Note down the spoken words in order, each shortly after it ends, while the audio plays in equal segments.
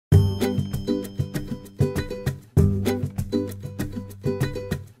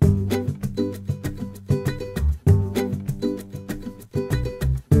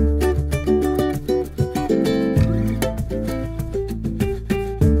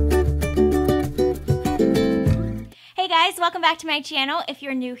welcome back to my channel. If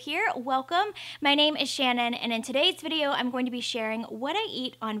you're new here, welcome. My name is Shannon, and in today's video, I'm going to be sharing what I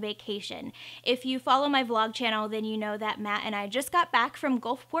eat on vacation. If you follow my vlog channel, then you know that Matt and I just got back from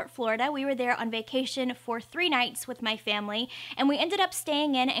Gulfport, Florida. We were there on vacation for 3 nights with my family, and we ended up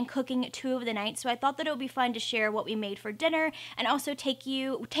staying in and cooking 2 of the nights, so I thought that it would be fun to share what we made for dinner and also take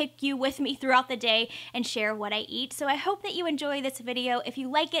you with me throughout the day and share what I eat. So I hope that you enjoy this video. If you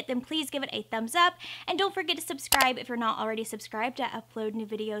like it, then please give it a thumbs up, and don't forget to subscribe if you're not already subscribed. I upload new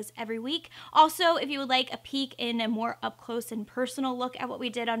videos every week. Also, if you would like a peek in a more up close and personal look at what we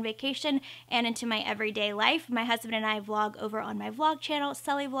did on vacation and into my everyday life, my husband and I vlog over on my vlog channel,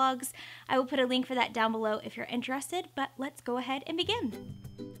 Sully Vlogs. I will put a link for that down below if you're interested, but let's go ahead and begin.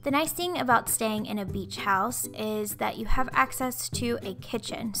 The nice thing about staying in a beach house is that you have access to a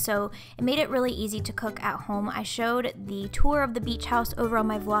kitchen, so it made it really easy to cook at home. I showed the tour of the beach house over on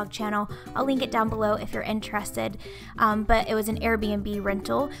my vlog channel. I'll link it down below if you're interested, but it was an Airbnb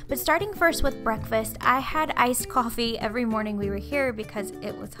rental. But starting first with breakfast, I had iced coffee every morning we were here because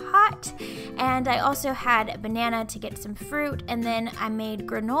it was hot, and I also had a banana to get some fruit, and then I made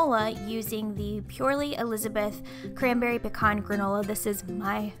granola using the Purely Elizabeth cranberry pecan granola. This is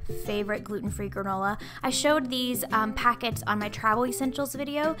my favorite gluten-free granola. I showed these packets on my travel essentials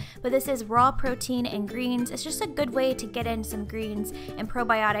video, but this is raw protein and greens. It's just a good way to get in some greens and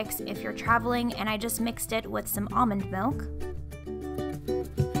probiotics if you're traveling, and I just mixed it with some almond milk.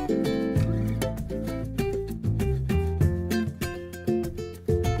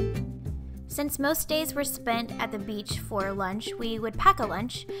 Since most days were spent at the beach for lunch, we would pack a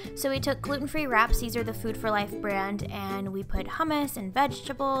lunch. So we took gluten-free wraps, these are the Food for Life brand, and we put hummus and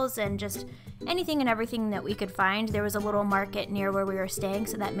vegetables and just anything and everything that we could find. There was a little market near where we were staying,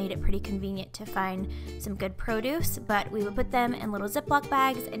 so that made it pretty convenient to find some good produce, but we would put them in little Ziploc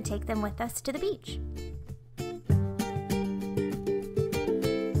bags and take them with us to the beach.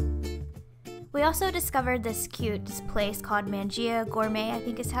 We also discovered this cute place called Mangia Gourmet, I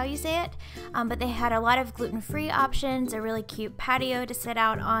think is how you say it, but they had a lot of gluten-free options, a really cute patio to sit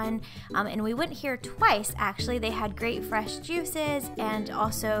out on, and we went here twice actually. They had great fresh juices and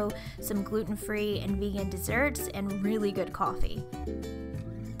also some gluten-free and vegan desserts and really good coffee.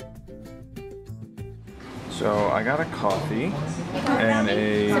 So I got a coffee and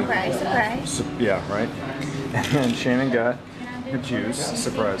a... Surprise. Yeah, right? And Shannon got her juice.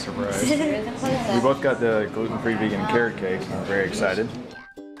 Surprise, surprise. We both got the gluten-free vegan carrot cake. I'm very excited.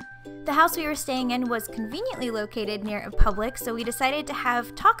 The house we were staying in was conveniently located near a Publix, so we decided to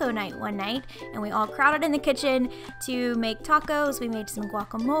have taco night one night, and we all crowded in the kitchen to make tacos. We made some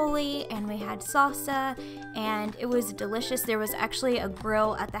guacamole, and we had salsa, and it was delicious. There was actually a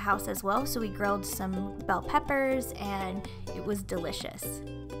grill at the house as well, so we grilled some bell peppers, and it was delicious.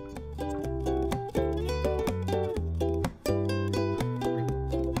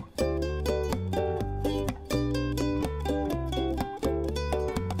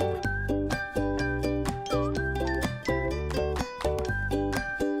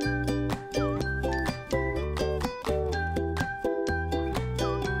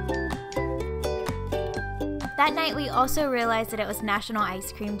 That night we also realized that it was National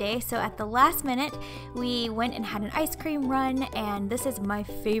Ice Cream Day, so at the last minute we went and had an ice cream run, and this is my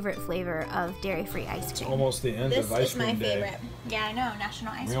favorite flavor of dairy-free ice cream. It's almost the end of ice cream day. This is my favorite. Yeah, I know,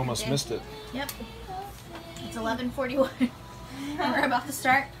 National Ice Cream Day. We almost missed it. Yep. It's 11:41. And we're about to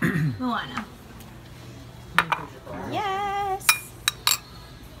start Moana. Yes!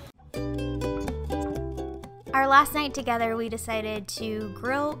 Our last night together, we decided to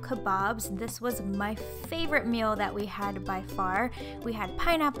grill kebabs. This was my favorite meal that we had by far. We had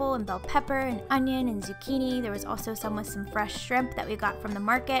pineapple and bell pepper and onion and zucchini. There was also some with some fresh shrimp that we got from the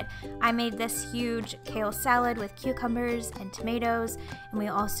market. I made this huge kale salad with cucumbers and tomatoes, and we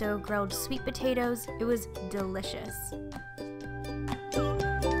also grilled sweet potatoes. It was delicious.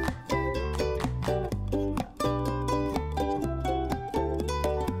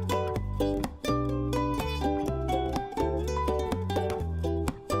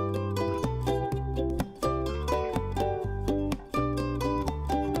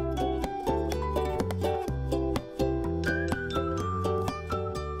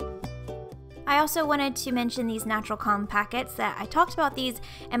 I also wanted to mention these Natural Calm packets. That I talked about these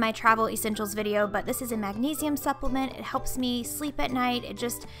in my travel essentials video, but this is a magnesium supplement. It helps me sleep at night. It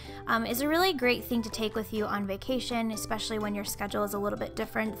just is a really great thing to take with you on vacation, especially when your schedule is a little bit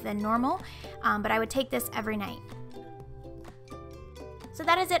different than normal, but I would take this every night. So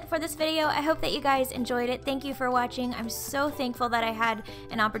that is it for this video. I hope that you guys enjoyed it. Thank you for watching. I'm so thankful that I had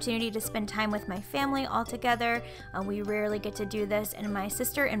an opportunity to spend time with my family all together. We rarely get to do this, and my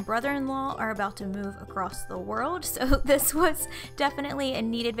sister and brother-in-law are about to move across the world, so this was definitely a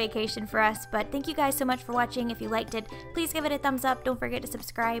needed vacation for us. But thank you guys so much for watching. If you liked it, please give it a thumbs up. Don't forget to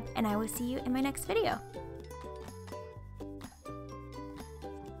subscribe, and I will see you in my next video.